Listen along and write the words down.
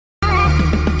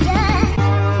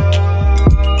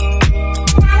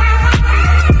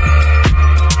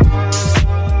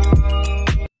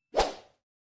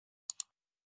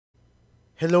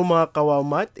Hello mga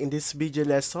kawawmat, in this video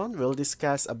lesson, we'll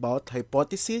discuss about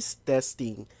hypothesis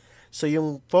testing. So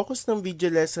yung focus ng video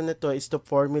lesson na to is to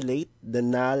formulate the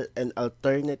null and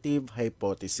alternative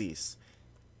hypothesis.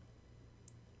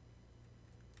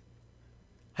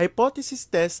 Hypothesis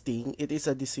testing, it is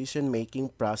a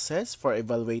decision-making process for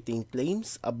evaluating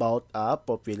claims about a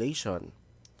population.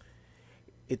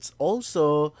 It's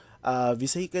also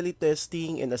physically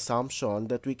testing an assumption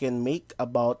that we can make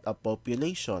about a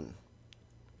population.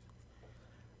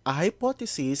 A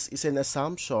hypothesis is an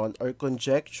assumption or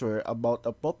conjecture about a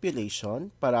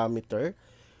population parameter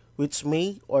which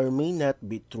may or may not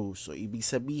be true. So, ibig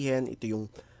sabihin, ito yung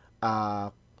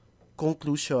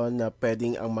conclusion na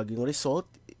pwedeng ang maging result.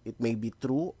 It may be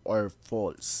true or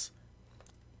false.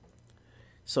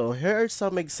 So, here are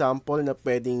some example na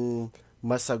pwedeng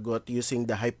masagot using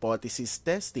the hypothesis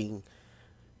testing.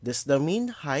 Does the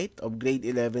mean height of grade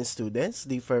 11 students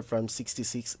differ from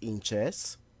 66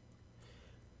 inches?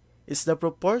 Is the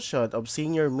proportion of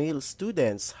senior male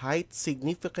students' height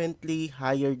significantly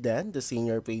higher than the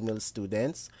senior female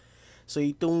students? So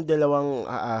itong dalawang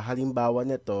halimbawa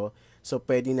na to, so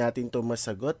pwede natin to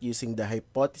masagot using the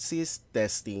hypothesis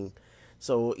testing.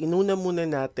 So inuna muna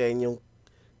natin yung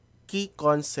key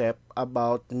concept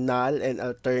about null and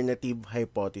alternative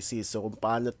hypothesis. So kung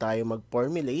paano tayo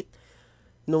mag-formulate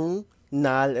nung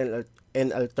null and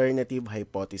alternative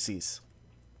hypothesis.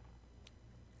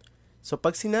 So,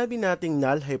 pag sinabi nating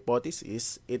null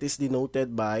hypothesis, it is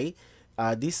denoted by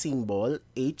this symbol,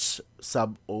 H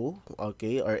sub O,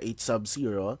 okay, or H sub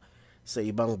 0 sa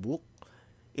ibang book.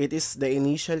 It is the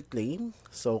initial claim.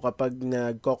 So, kapag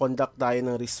nagko-conduct tayo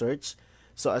ng research,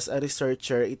 so as a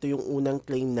researcher, ito yung unang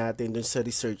claim natin dun sa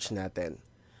research natin.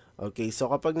 Okay,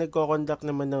 so kapag nagko-conduct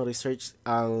naman ng research,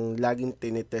 ang laging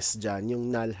tinitest dyan,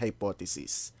 yung null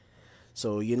hypothesis.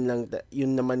 So, yun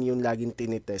naman yung laging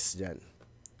tinitest dyan.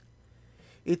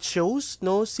 It shows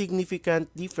no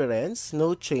significant difference,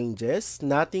 no changes,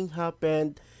 nothing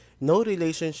happened, no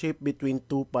relationship between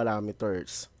two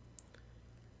parameters.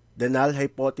 The null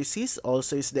hypothesis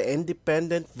also is the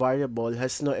independent variable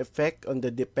has no effect on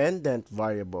the dependent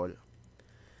variable.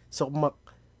 So,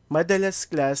 madalas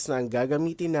class na ang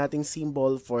gagamitin nating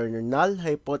symbol for null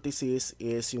hypothesis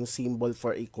is yung symbol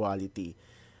for equality.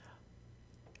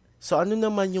 So, ano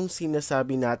naman yung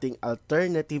sinasabi nating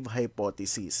alternative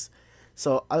hypothesis?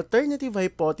 So, alternative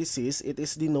hypothesis, it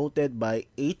is denoted by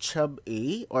H sub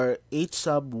A or H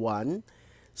sub 1.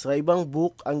 Sa ibang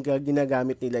book, ang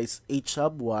ginagamit nila is H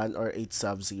sub 1 or H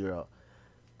sub 0.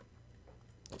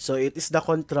 So, it is the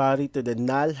contrary to the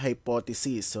null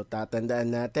hypothesis. So,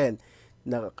 tatandaan natin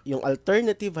na yung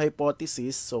alternative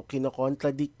hypothesis, so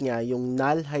kinocontradict niya yung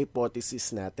null hypothesis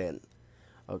natin.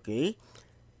 Okay?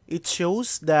 It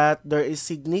shows that there is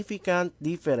significant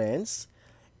difference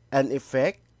and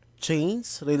effect,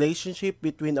 change, relationship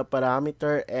between a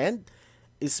parameter and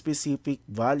a specific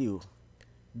value.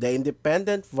 The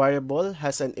independent variable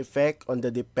has an effect on the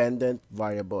dependent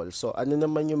variable. So, ano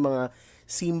naman yung mga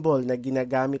symbol na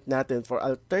ginagamit natin for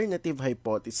alternative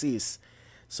hypothesis?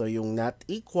 So, yung not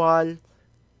equal,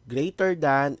 greater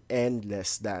than, and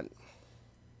less than.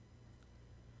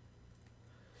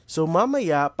 So,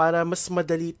 mamaya, para mas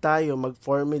madali tayo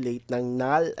mag-formulate ng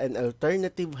null and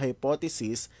alternative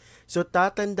hypothesis, so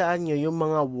tatandaan nyo yung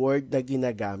mga word na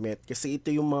ginagamit. Kasi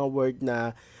ito yung mga word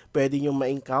na pwede nyo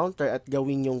ma-encounter at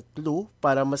gawin yung clue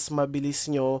para mas mabilis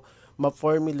nyo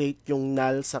ma-formulate yung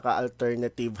null saka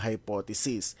alternative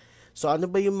hypothesis. So, ano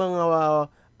ba yung mga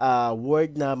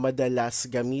word na madalas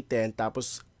gamitin,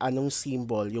 tapos anong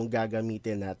symbol yung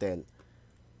gagamitin natin?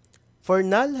 For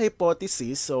null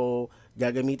hypothesis, so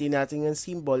gagamitin natin yung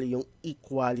symbol, yung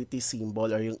equality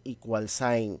symbol or yung equal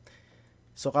sign.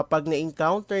 So kapag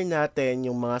na-encounter natin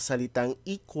yung mga salitang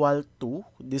equal to,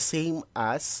 the same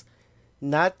as,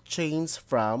 not change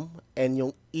from, and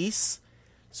yung is,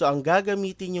 so ang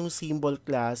gagamitin yung symbol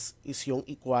class is yung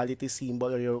equality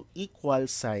symbol or yung equal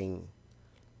sign.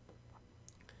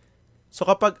 So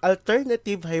kapag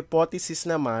alternative hypothesis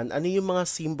naman, ano yung mga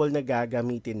symbol na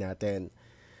gagamitin natin?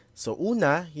 So,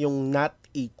 una, yung not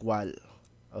equal.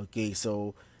 Okay,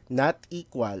 so, not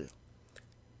equal.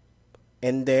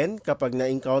 And then, kapag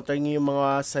na-encounter nyo yung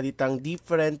mga salitang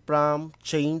different from,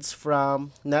 change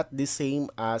from, not the same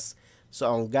as,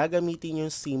 so, ang gagamitin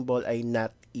yung symbol ay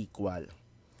not equal.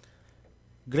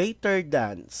 Greater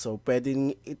than, so,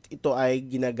 pwedeng ito ay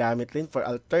ginagamit rin for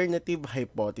alternative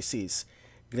hypothesis.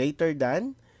 Greater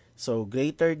than, so,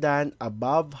 greater than,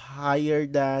 above, higher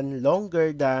than,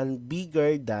 longer than,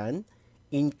 bigger than,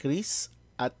 increase,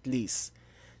 at least.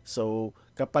 So,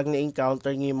 kapag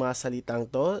na-encounter nyo yung mga salitang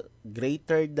to,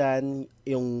 greater than,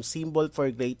 yung symbol for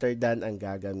greater than ang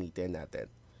gagamitin natin.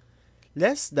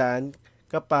 Less than,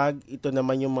 kapag ito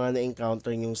naman yung mga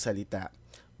na-encounter yung salita.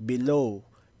 Below,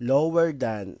 lower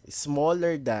than,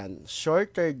 smaller than,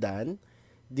 shorter than,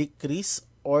 decrease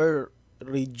or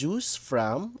reduce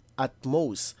from, at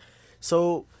most.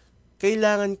 So,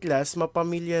 kailangan class,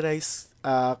 mapamiliarize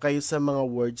kayo sa mga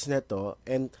words na to,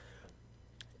 and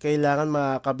kailangan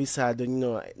makakabisado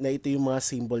nyo na ito yung mga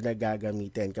symbol na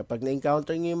gagamitin. Kapag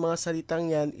na-encounter nyo yung mga salitang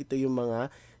yan, ito yung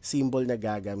mga symbol na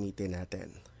gagamitin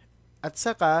natin. At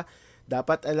saka,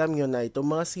 dapat alam nyo na itong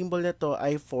mga symbol na to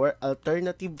ay for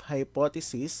alternative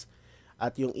hypothesis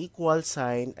at yung equal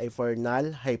sign ay for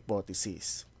null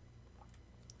hypothesis.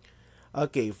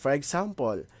 Okay, for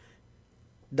example,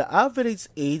 the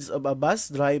average age of a bus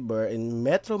driver in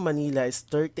Metro Manila is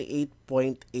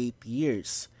 38.8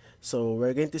 years. So,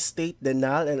 we're going to state the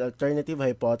null and alternative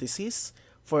hypothesis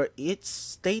for each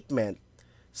statement.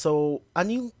 So, ano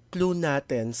yung clue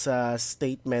natin sa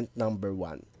statement number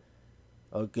 1?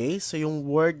 Okay, so yung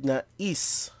word na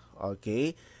is.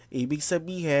 Okay, ibig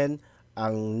sabihin,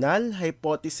 ang null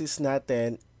hypothesis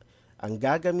natin, ang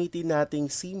gagamitin nating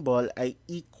symbol ay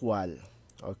equal.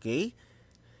 Okay,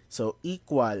 so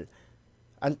equal.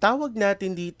 Ang tawag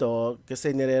natin dito,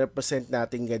 kasi nire-represent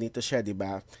natin ganito siya, di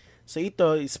ba? So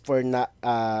ito is for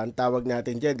ang tawag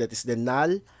natin dyan, that is the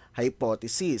null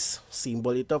hypothesis.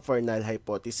 Symbol ito for null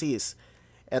hypothesis.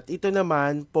 At ito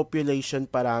naman, population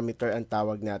parameter ang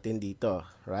tawag natin dito,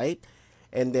 right?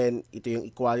 And then ito yung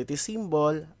equality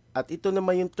symbol, at ito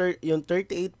naman yung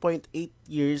 38.8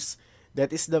 years,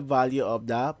 that is the value of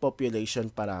the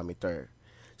population parameter.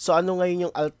 So ano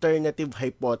ngayon yung alternative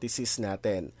hypothesis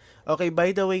natin? Okay,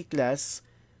 by the way class,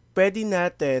 pwede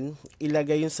natin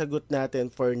ilagay yung sagot natin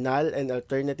for null and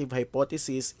alternative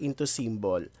hypothesis into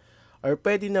symbol. Or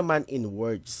pwede naman in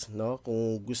words, no?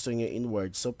 Kung gusto niyo in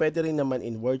words. So pwede rin naman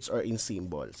in words or in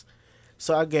symbols.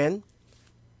 So again,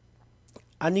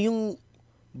 ano yung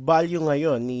value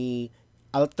ngayon ni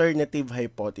alternative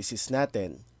hypothesis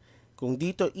natin? Kung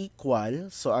dito equal,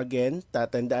 so again,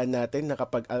 tatandaan natin na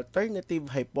kapag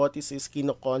alternative hypothesis,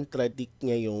 kino-contradict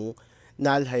niya yung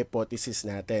null hypothesis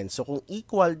natin. So, kung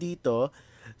equal dito,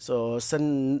 so sa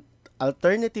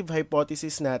alternative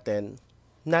hypothesis natin,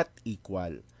 not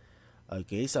equal.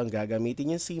 Okay, so ang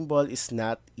gagamitin yung symbol is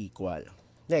not equal.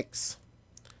 Next.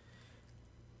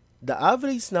 The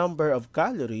average number of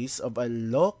calories of a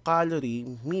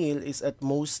low-calorie meal is at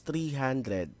most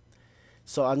 300.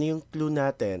 So, ano yung clue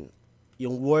natin?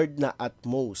 Yung word na at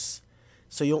most.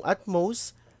 So, yung at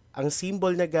most, ang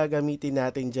symbol na gagamitin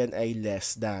natin dyan ay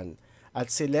less than.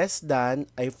 At si less than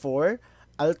ay for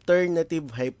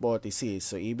alternative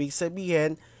hypothesis. So, ibig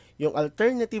sabihin, yung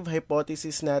alternative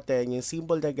hypothesis natin, yung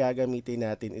symbol na gagamitin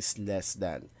natin is less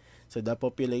than. So, the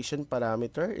population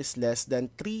parameter is less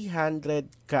than 300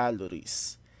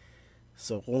 calories.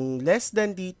 So, kung less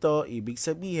than dito, ibig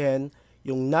sabihin,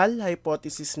 yung null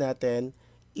hypothesis natin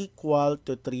equal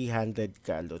to 300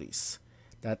 calories.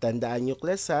 Tatandaan nyo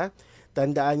class ha,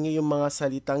 tandaan nyo yung mga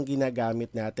salitang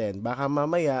ginagamit natin. Baka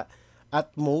mamaya, at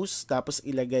most, tapos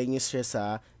ilagay nyo siya sa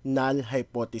null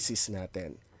hypothesis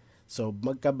natin. So,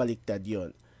 magkabaliktad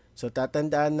yon. So,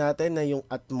 tatandaan natin na yung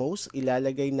at most,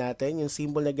 ilalagay natin, yung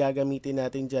symbol na gagamitin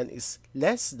natin dyan is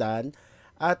less than,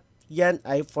 at yan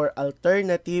ay for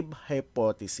alternative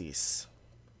hypothesis.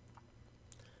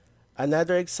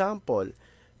 Another example,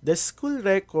 the school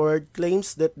record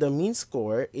claims that the mean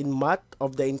score in math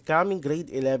of the incoming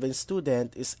grade 11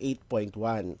 student is 8.1.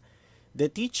 The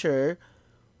teacher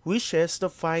wishes to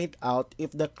find out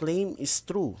if the claim is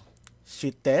true.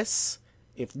 She tests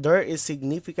if there is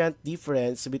significant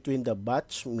difference between the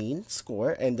batch mean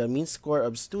score and the mean score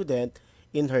of student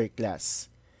in her class.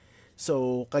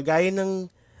 So, kagaya ng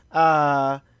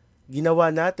ginawa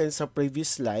natin sa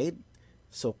previous slide,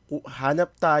 so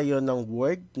hanap tayo ng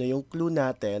word na yung clue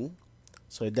natin.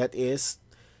 So, that is,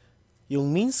 yung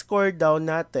mean score daw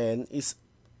natin is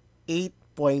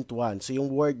 8.1. So, yung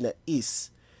word na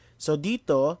is. So,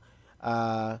 dito,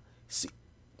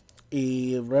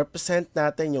 i-represent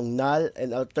natin yung null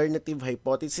and alternative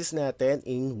hypothesis natin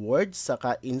in words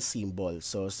saka in symbol.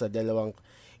 So, sa dalawang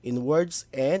in words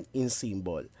and in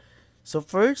symbol. So,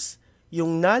 first,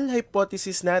 yung null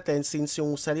hypothesis natin, since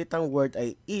yung salitang word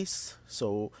ay is,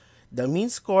 so, the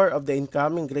mean score of the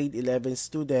incoming grade 11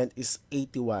 student is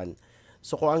 81.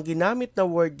 So, kung ang ginamit na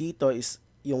word dito is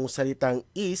yung salitang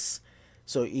is,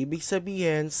 so, ibig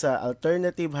sabihin sa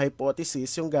alternative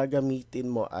hypothesis, yung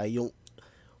gagamitin mo ay yung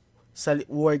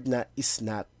word na is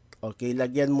not. Okay,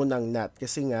 lagyan mo ng not.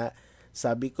 Kasi nga,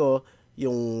 sabi ko,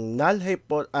 yung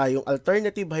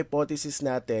alternative hypothesis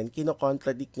natin,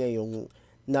 kino-contradict niya yung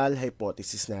null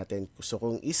hypothesis natin. So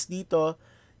kung is dito,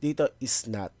 dito is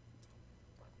not.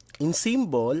 In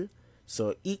symbol,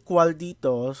 so equal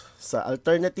dito sa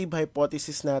alternative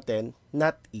hypothesis natin,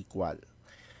 not equal.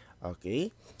 Okay?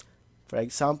 For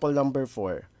example, number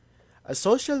 4. A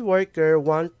social worker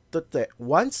wants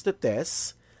to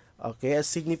test, okay, a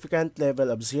significant level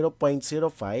of 0.05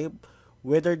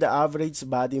 whether the average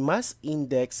body mass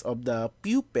index of the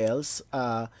pupils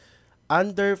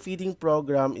under feeding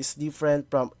program is different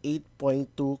from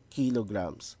 8.2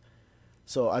 kilograms.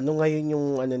 So, ano ngayon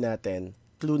yung natin?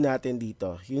 Clue natin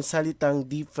dito. Yung salitang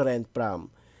different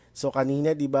from. So,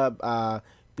 kanina, di ba,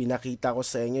 pinakita ko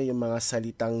sa inyo yung mga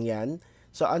salitang yan.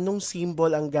 So, anong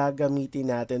symbol ang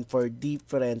gagamitin natin for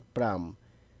different from?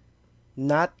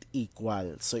 Not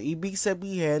equal. So, ibig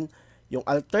sabihin, yung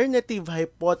alternative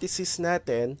hypothesis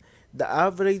natin, the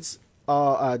average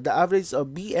of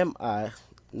BMI,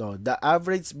 the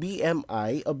average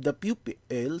BMI of the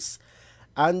pupils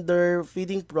under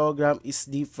feeding program is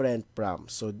different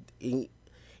from. So,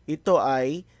 ito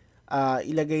ay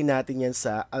ilagay natin yan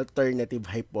sa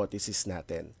alternative hypothesis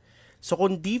natin. So,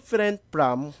 kung different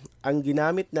from ang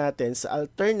ginamit natin sa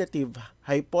alternative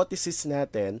hypothesis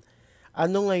natin,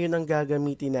 ano ngayon ang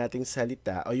gagamitin nating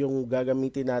salita o yung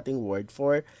gagamitin nating word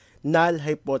for null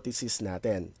hypothesis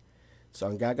natin?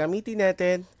 So, ang gagamitin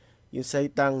natin, yung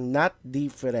salitang not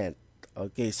different.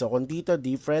 Okay, so kung dito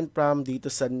different from,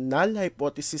 dito sa null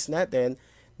hypothesis natin,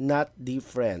 not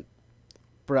different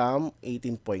from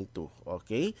 18.2.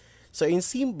 Okay? So, in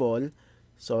symbol,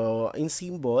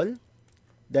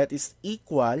 that is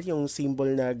equal, yung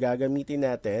symbol na gagamitin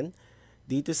natin.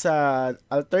 Dito sa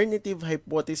alternative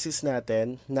hypothesis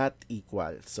natin, not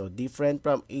equal. So, different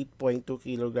from 8.2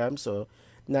 kg. So,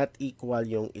 not equal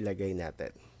yung ilagay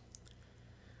natin.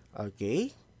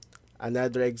 Okay?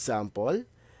 Another example.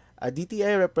 A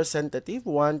DTI representative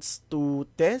wants to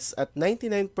test at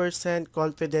 99%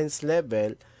 confidence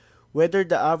level whether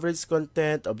the average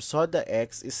content of soda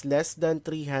X is less than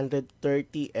 330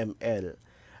 ml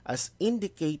as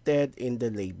indicated in the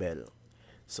label.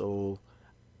 So,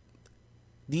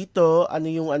 dito,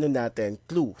 ano yung natin?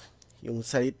 Clue. Yung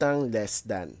salitang less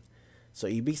than.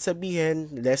 So, ibig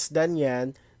sabihin, less than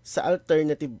yan, sa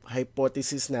alternative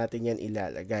hypothesis natin yan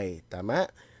ilalagay.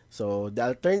 Tama? So,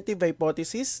 the alternative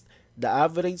hypothesis, the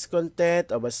average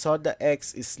content of a soda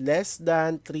X is less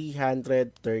than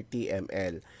 330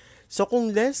 ml. So,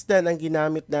 kung less than ang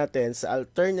ginamit natin sa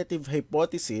alternative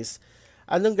hypothesis,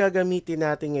 anong gagamitin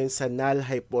natin ngayon sa null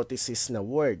hypothesis na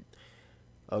word?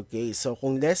 Okay, so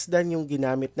kung less than yung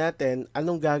ginamit natin,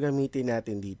 anong gagamitin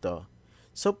natin dito?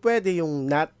 So, pwede yung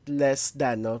not less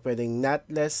than, no? Pwedeng not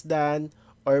less than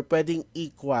or pwedeng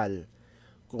equal.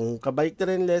 Kung kabalik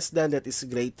na rin less than, that is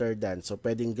greater than. So,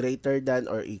 pwedeng greater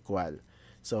than or equal.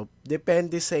 So,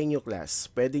 depende sa inyo class.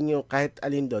 Pwede nyo, kahit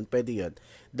alin doon, pwede yun.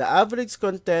 The average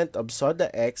content of soda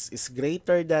X is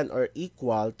greater than or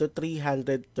equal to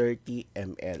 330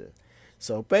 ml.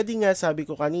 So, pwede nga, sabi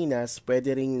ko kanina,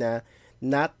 pwede rin na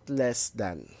not less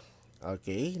than.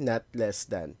 Okay? Not less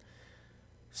than.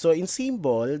 So, in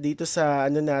symbol, dito sa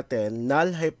natin,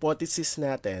 null hypothesis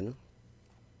natin,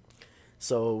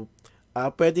 so,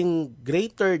 pwedeng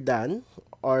greater than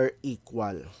or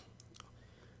equal.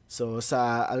 So,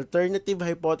 sa alternative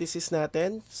hypothesis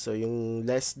natin, so, yung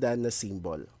less than na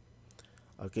symbol.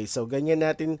 Okay, so, ganyan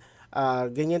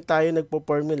tayo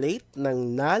nagpo-formulate ng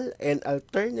null and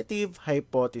alternative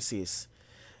hypothesis.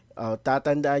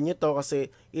 Tatandaan nyo to kasi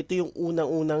ito yung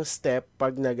unang-unang step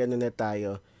pag nag-ano na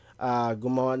tayo,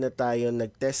 gumawa na tayo,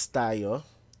 nag-test tayo,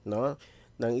 no,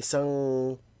 ng isang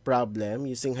problem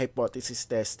using hypothesis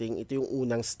testing. Ito yung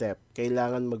unang step.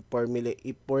 Kailangan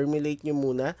i-formulate nyo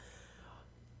muna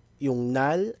yung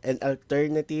null and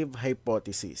alternative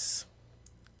hypothesis.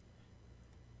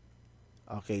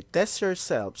 Okay, test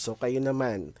yourself. So, kayo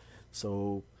naman.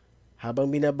 So,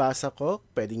 habang binabasa ko,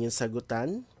 pwede nyo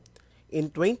sagutan. In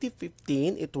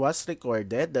 2015, it was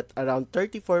recorded that around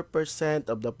 34%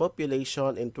 of the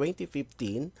population in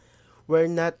 2015 were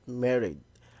not married.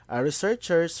 A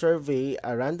researcher surveyed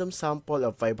a random sample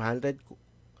of 500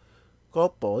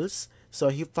 couples, so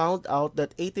he found out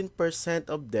that 18%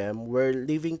 of them were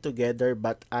living together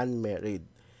but unmarried.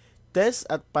 Test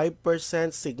at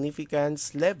 5%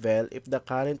 significance level if the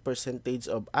current percentage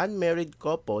of unmarried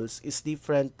couples is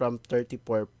different from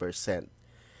 34%.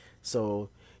 So,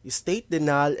 state the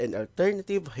null and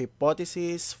alternative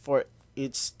hypothesis for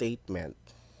each statement.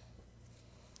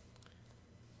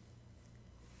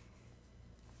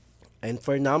 And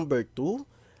for number 2,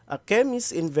 A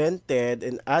chemist invented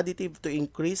an additive to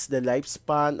increase the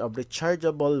lifespan of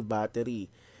rechargeable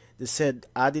battery. The said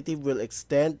additive will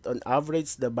extend on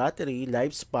average the battery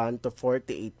lifespan to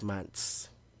 48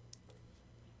 months.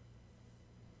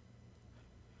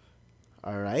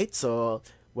 Alright, so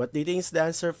what do you think is the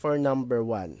answer for number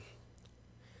 1?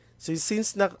 So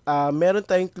since meron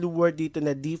tayong clue word dito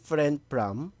na different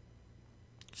from,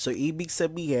 so ibig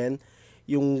sabihin,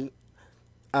 yung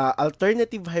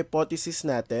alternative hypothesis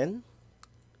natin,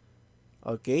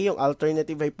 okay, yung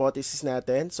alternative hypothesis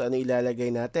natin, so ano ilalagay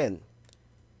natin?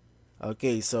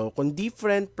 Okay, so kung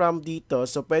different from dito,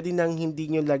 so pwede nang hindi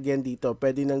nyo lagyan dito,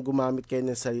 pwede nang gumamit kayo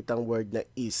ng salitang word na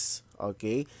is.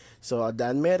 Okay, so the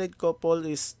unmarried couple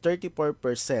is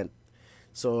 34%.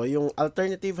 So yung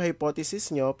alternative hypothesis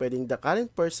nyo, pwedeng the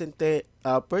current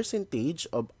percentage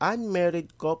of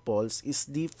unmarried couples is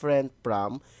different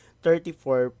from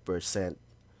 34%.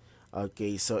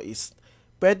 Okay, so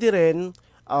pwede rin,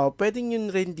 pwedeng yun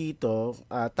rin dito,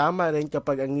 tama rin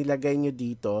kapag ang nilagay nyo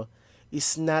dito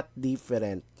is not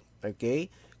different. Okay?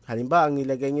 Halimbawa, ang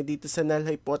nilagay nyo dito sa null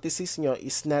hypothesis nyo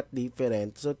is not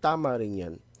different. So, tama rin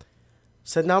yan.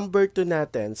 Sa number 2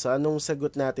 natin, so anong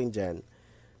sagot natin dyan?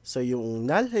 So, yung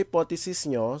null hypothesis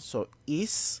nyo, so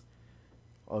is,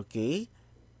 okay?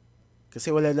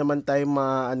 Kasi wala naman tayong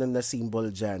na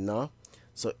symbol dyan, no?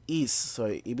 So, is.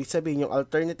 So, ibig sabihin, yung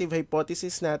alternative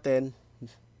hypothesis natin,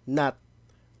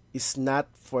 is not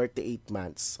 48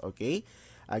 months. Okay?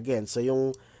 Again, so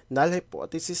yung null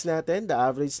hypothesis natin, the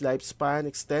average lifespan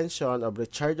extension of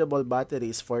rechargeable battery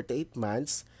is 48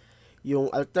 months. Yung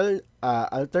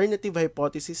alternative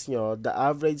hypothesis nyo, the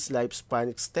average lifespan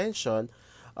extension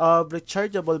of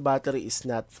rechargeable battery is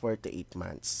not 48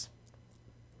 months.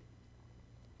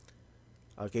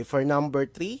 Okay, for number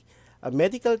 3, a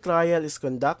medical trial is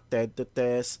conducted to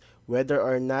test whether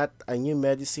or not a new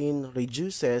medicine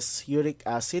reduces uric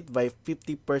acid by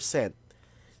 50%.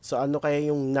 So, ano kaya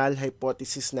yung null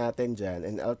hypothesis natin dyan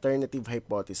and alternative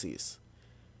hypothesis?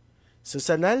 So,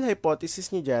 sa null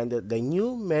hypothesis nyo dyan, the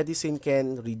new medicine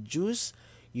can reduce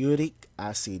uric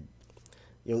acid.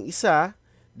 Yung isa,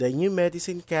 the new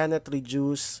medicine cannot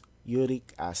reduce uric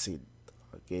acid.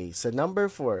 Okay, so number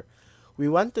 4, we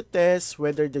want to test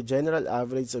whether the general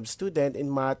average of student in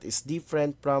math is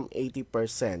different from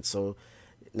 80%. So,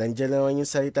 nandiyan naman yung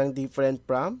salitang different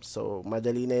from. So,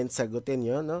 madali na yung sagutin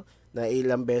yun, no? Na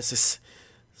ilang beses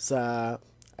sa,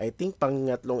 I think,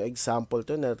 pangatlong example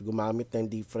to na gumamit ng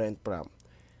different from.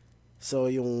 So,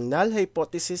 yung null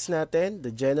hypothesis natin,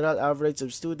 the general average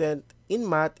of student in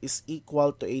math is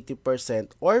equal to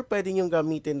 80%, or pwede yung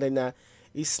gamitin rin na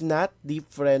is not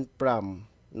different from,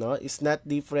 no? Is not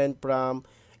different from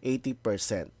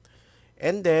 80%.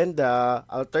 And then, the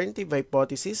alternative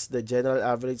hypothesis, the general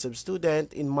average of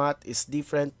student in math is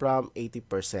different from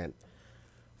 80%.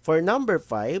 For number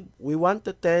 5, we want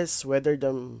to test whether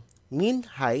the mean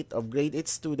height of grade 8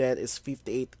 student is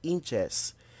 58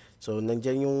 inches. So,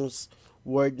 nandiyan yung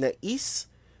word na is.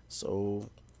 So,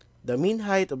 the mean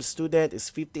height of student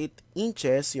is 58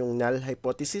 inches, yung null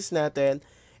hypothesis natin.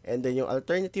 And then, yung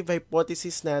alternative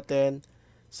hypothesis natin,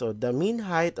 so, the mean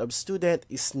height of student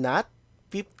is not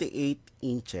 58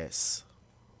 inches.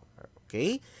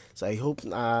 Okay? So, I hope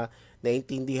na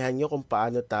naintindihan nyo kung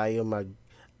paano tayo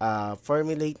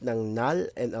formulate ng null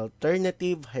and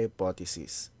alternative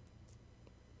hypothesis.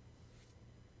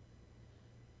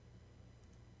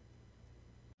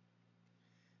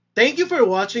 Thank you for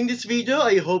watching this video.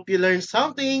 I hope you learned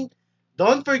something.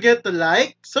 Don't forget to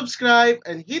like, subscribe,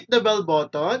 and hit the bell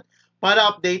button para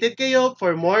updated kayo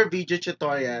for more video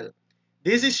tutorial.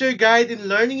 This is your guide in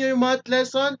learning your math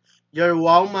lesson, your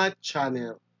Wow Math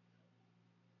channel.